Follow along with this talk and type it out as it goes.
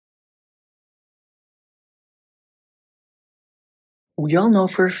We all know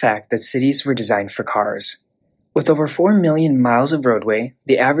for a fact that cities were designed for cars. With over 4 million miles of roadway,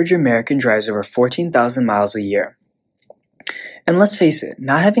 the average American drives over 14,000 miles a year. And let's face it,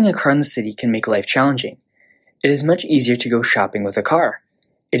 not having a car in the city can make life challenging. It is much easier to go shopping with a car.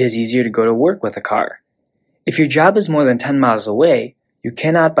 It is easier to go to work with a car. If your job is more than 10 miles away, you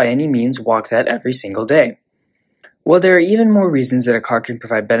cannot by any means walk that every single day. While there are even more reasons that a car can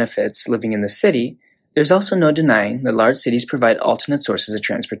provide benefits living in the city, there's also no denying that large cities provide alternate sources of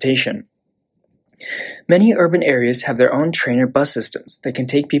transportation. Many urban areas have their own train or bus systems that can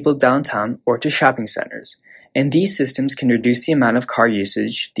take people downtown or to shopping centers, and these systems can reduce the amount of car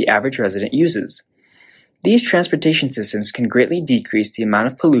usage the average resident uses. These transportation systems can greatly decrease the amount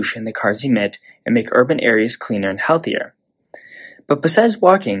of pollution that cars emit and make urban areas cleaner and healthier. But besides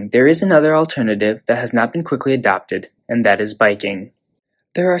walking, there is another alternative that has not been quickly adopted, and that is biking.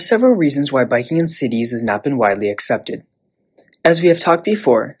 There are several reasons why biking in cities has not been widely accepted. As we have talked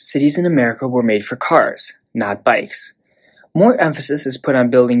before, cities in America were made for cars, not bikes. More emphasis is put on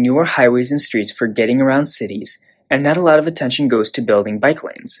building newer highways and streets for getting around cities, and not a lot of attention goes to building bike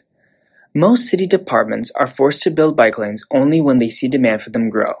lanes. Most city departments are forced to build bike lanes only when they see demand for them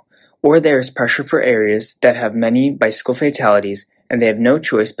grow, or there is pressure for areas that have many bicycle fatalities and they have no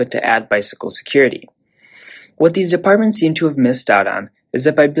choice but to add bicycle security. What these departments seem to have missed out on is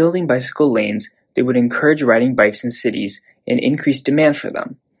that by building bicycle lanes, they would encourage riding bikes in cities and increase demand for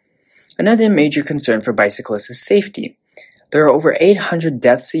them. Another major concern for bicyclists is safety. There are over 800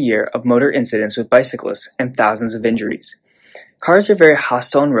 deaths a year of motor incidents with bicyclists and thousands of injuries. Cars are very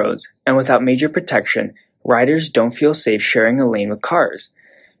hostile on roads, and without major protection, riders don't feel safe sharing a lane with cars.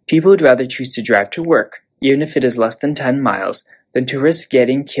 People would rather choose to drive to work, even if it is less than 10 miles, than to risk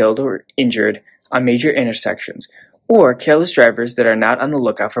getting killed or injured on major intersections, or careless drivers that are not on the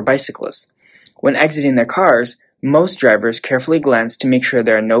lookout for bicyclists. When exiting their cars, most drivers carefully glance to make sure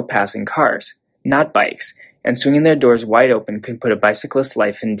there are no passing cars, not bikes, and swinging their doors wide open can put a bicyclist's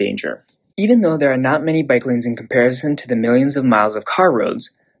life in danger. Even though there are not many bike lanes in comparison to the millions of miles of car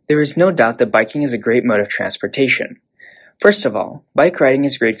roads, there is no doubt that biking is a great mode of transportation. First of all, bike riding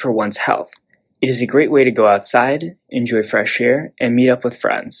is great for one's health. It is a great way to go outside, enjoy fresh air, and meet up with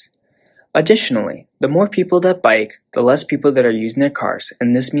friends. Additionally, the more people that bike, the less people that are using their cars,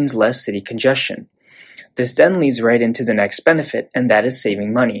 and this means less city congestion. This then leads right into the next benefit, and that is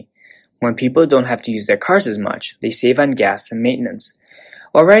saving money. When people don't have to use their cars as much, they save on gas and maintenance.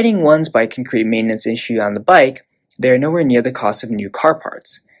 While riding one's bike can create maintenance issues on the bike, they are nowhere near the cost of new car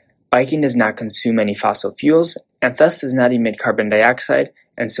parts. Biking does not consume any fossil fuels, and thus does not emit carbon dioxide,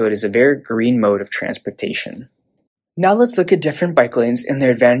 and so it is a very green mode of transportation. Now let's look at different bike lanes and their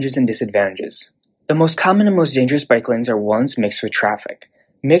advantages and disadvantages. The most common and most dangerous bike lanes are ones mixed with traffic.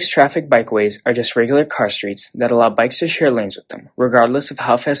 Mixed traffic bikeways are just regular car streets that allow bikes to share lanes with them, regardless of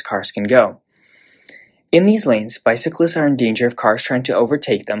how fast cars can go. In these lanes, bicyclists are in danger of cars trying to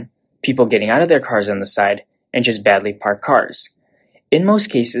overtake them, people getting out of their cars on the side, and just badly parked cars. In most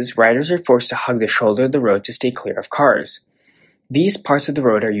cases, riders are forced to hug the shoulder of the road to stay clear of cars. These parts of the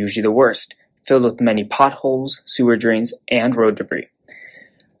road are usually the worst, filled with many potholes, sewer drains, and road debris.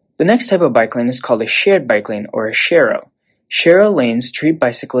 The next type of bike lane is called a shared bike lane or a sharo. Sharo lanes treat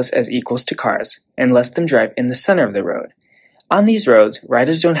bicyclists as equals to cars and let them drive in the center of the road. On these roads,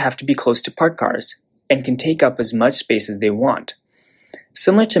 riders don't have to be close to parked cars and can take up as much space as they want.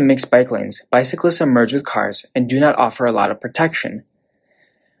 Similar to mixed bike lanes, bicyclists are merged with cars and do not offer a lot of protection.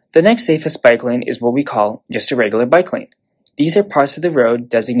 The next safest bike lane is what we call just a regular bike lane. These are parts of the road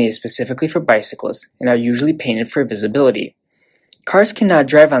designated specifically for bicyclists and are usually painted for visibility. Cars cannot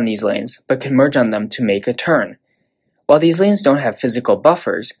drive on these lanes, but can merge on them to make a turn. While these lanes don't have physical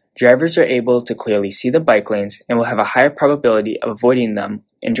buffers, drivers are able to clearly see the bike lanes and will have a higher probability of avoiding them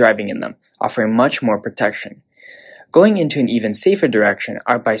and driving in them, offering much more protection. Going into an even safer direction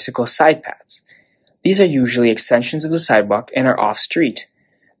are bicycle side paths. These are usually extensions of the sidewalk and are off-street.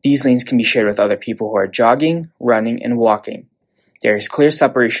 These lanes can be shared with other people who are jogging, running, and walking. There is clear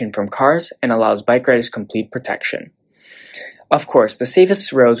separation from cars and allows bike riders complete protection. Of course, the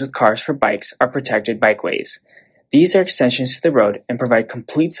safest roads with cars for bikes are protected bikeways. These are extensions to the road and provide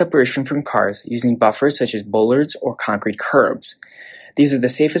complete separation from cars using buffers such as bollards or concrete curbs. These are the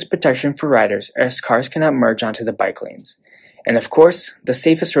safest protection for riders as cars cannot merge onto the bike lanes. And of course, the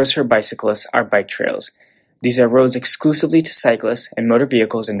safest roads for bicyclists are bike trails. These are roads exclusively to cyclists, and motor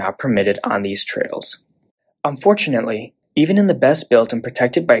vehicles are not permitted on these trails. Unfortunately, even in the best built and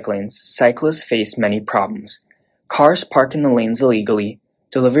protected bike lanes, cyclists face many problems. Cars park in the lanes illegally,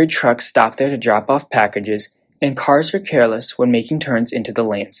 delivery trucks stop there to drop off packages, and cars are careless when making turns into the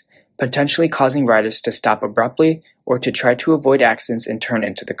lanes, potentially causing riders to stop abruptly or to try to avoid accidents and turn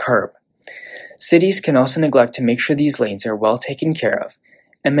into the curb. Cities can also neglect to make sure these lanes are well taken care of,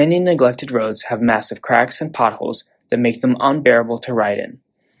 and many neglected roads have massive cracks and potholes that make them unbearable to ride in.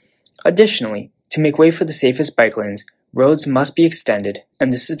 Additionally, to make way for the safest bike lanes, roads must be extended,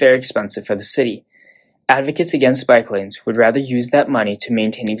 and this is very expensive for the city. Advocates against bike lanes would rather use that money to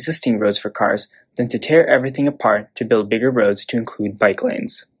maintain existing roads for cars than to tear everything apart to build bigger roads to include bike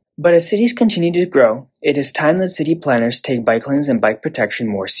lanes. But as cities continue to grow, it is time that city planners take bike lanes and bike protection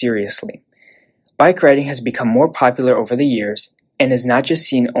more seriously. Bike riding has become more popular over the years and is not just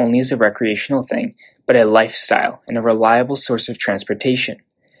seen only as a recreational thing, but a lifestyle and a reliable source of transportation.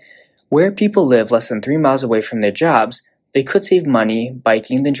 Where people live less than 3 miles away from their jobs, they could save money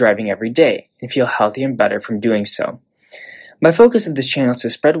biking than driving every day and feel healthier and better from doing so. My focus of this channel is to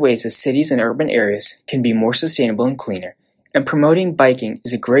spread ways that cities and urban areas can be more sustainable and cleaner, and promoting biking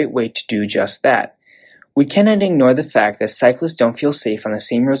is a great way to do just that. We cannot ignore the fact that cyclists don't feel safe on the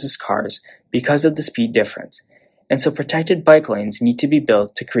same roads as cars because of the speed difference, and so protected bike lanes need to be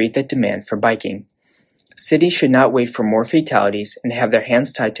built to create that demand for biking. Cities should not wait for more fatalities and have their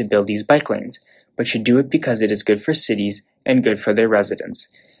hands tied to build these bike lanes, but should do it because it is good for cities and good for their residents.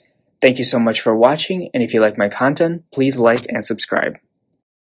 Thank you so much for watching, and if you like my content, please like and subscribe.